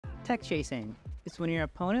tech chasing. It's when your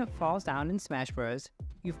opponent falls down in Smash Bros,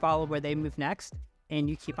 you follow where they move next, and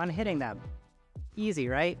you keep on hitting them. Easy,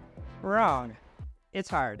 right? Wrong. It's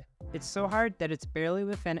hard. It's so hard that it's barely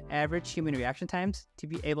within average human reaction times to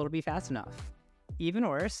be able to be fast enough. Even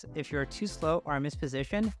worse, if you're too slow or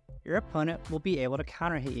mispositioned, your opponent will be able to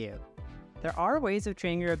counter hit you. There are ways of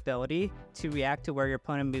training your ability to react to where your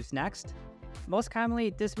opponent moves next. Most commonly,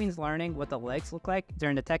 this means learning what the legs look like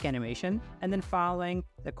during the tech animation and then following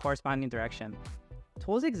the corresponding direction.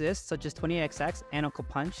 Tools exist such as 20XX and Uncle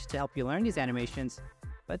Punch to help you learn these animations,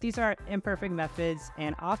 but these are imperfect methods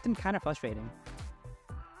and often kind of frustrating.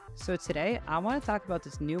 So today, I want to talk about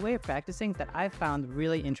this new way of practicing that I've found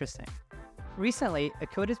really interesting. Recently, a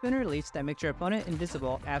code has been released that makes your opponent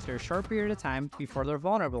invisible after a short period of time before they're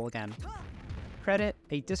vulnerable again. Credit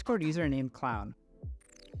a Discord user named Clown.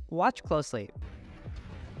 Watch closely.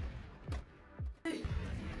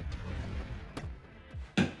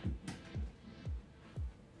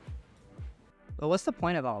 But what's the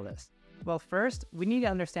point of all this? Well, first, we need to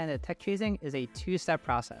understand that tech chasing is a two-step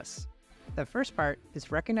process. The first part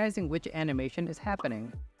is recognizing which animation is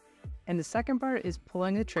happening. And the second part is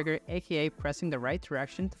pulling the trigger, aka pressing the right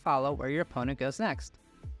direction to follow where your opponent goes next.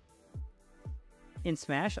 In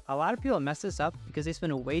Smash, a lot of people mess this up because they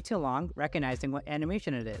spend way too long recognizing what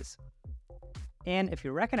animation it is. And if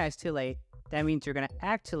you recognize too late, that means you're going to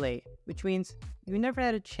act too late, which means you never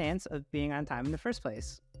had a chance of being on time in the first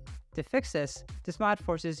place. To fix this, this mod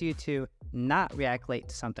forces you to not react late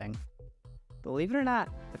to something. Believe it or not,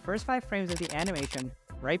 the first 5 frames of the animation,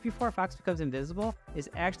 right before Fox becomes invisible, is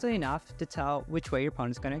actually enough to tell which way your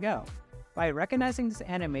opponent's going to go. By recognizing this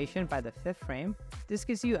animation by the 5th frame, this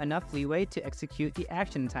gives you enough leeway to execute the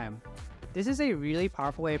action in time. This is a really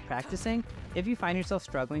powerful way of practicing if you find yourself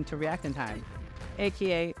struggling to react in time,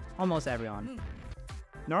 aka almost everyone.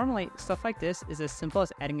 Normally, stuff like this is as simple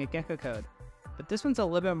as adding a gecko code, but this one's a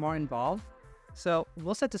little bit more involved, so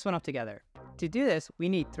we'll set this one up together. To do this, we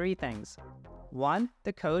need 3 things. 1,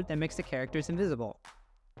 the code that makes the characters invisible.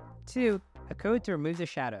 2, a code to remove the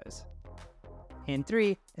shadows. And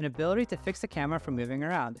 3, an ability to fix the camera from moving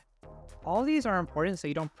around. All of these are important so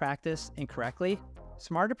you don't practice incorrectly.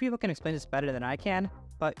 Smarter people can explain this better than I can,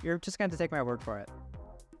 but you're just going to take my word for it.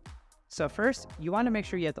 So first, you want to make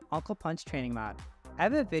sure you have the Uncle Punch training mod. I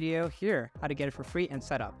have a video here how to get it for free and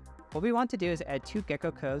set up. What we want to do is add 2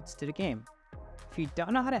 gecko codes to the game. If you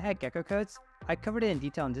don't know how to add gecko codes, I covered it in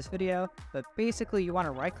detail in this video, but basically you want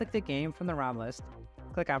to right-click the game from the ROM list,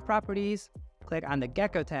 click on Properties, click on the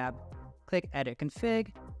Gecko tab, click Edit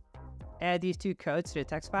Config, add these 2 codes to the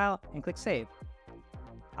text file, and click Save.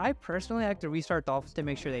 I personally like to restart Dolphins to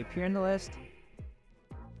make sure they appear in the list.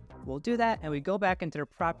 We'll do that, and we go back into the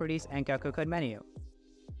Properties and Gecko Code menu.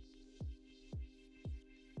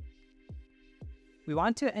 We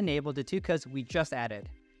want to enable the 2 codes we just added.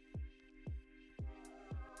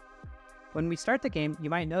 When we start the game, you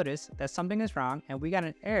might notice that something is wrong and we got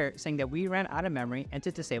an error saying that we ran out of memory and to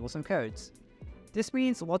disable some codes. This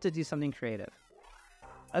means we'll have to do something creative.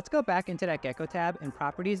 Let's go back into that Gecko tab in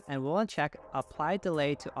Properties and we'll uncheck Apply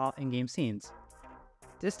Delay to all in-game scenes.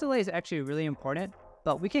 This delay is actually really important,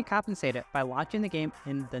 but we can compensate it by launching the game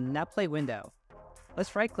in the NetPlay window.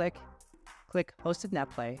 Let's right-click, click Hosted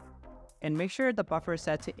NetPlay, and make sure the buffer is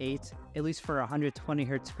set to 8, at least for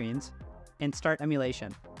 120Hz screens, and start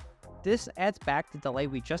emulation. This adds back the delay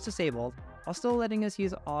we just disabled, while still letting us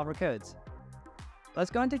use all of our codes. Let's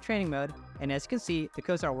go into training mode, and as you can see, the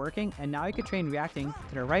codes are working, and now you can train reacting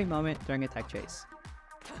to the right moment during a tech chase.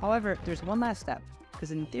 However, there's one last step,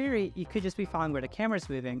 because in theory, you could just be following where the camera is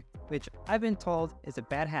moving, which I've been told is a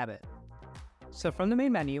bad habit. So from the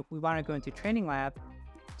main menu, we want to go into Training Lab,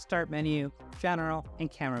 Start Menu, General, and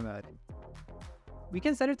Camera Mode. We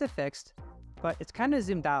can set it to Fixed, but it's kind of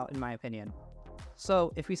zoomed out in my opinion.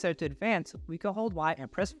 So if we set it to Advanced, we can hold Y and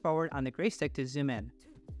press forward on the gray stick to zoom in.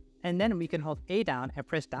 And then we can hold A down and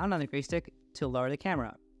press down on the gray stick to lower the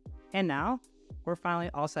camera. And now, we're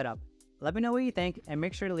finally all set up. Let me know what you think and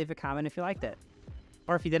make sure to leave a comment if you liked it.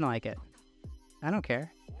 Or if you didn't like it. I don't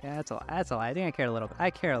care. Yeah, that's a lie. I think I care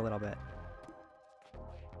a little bit.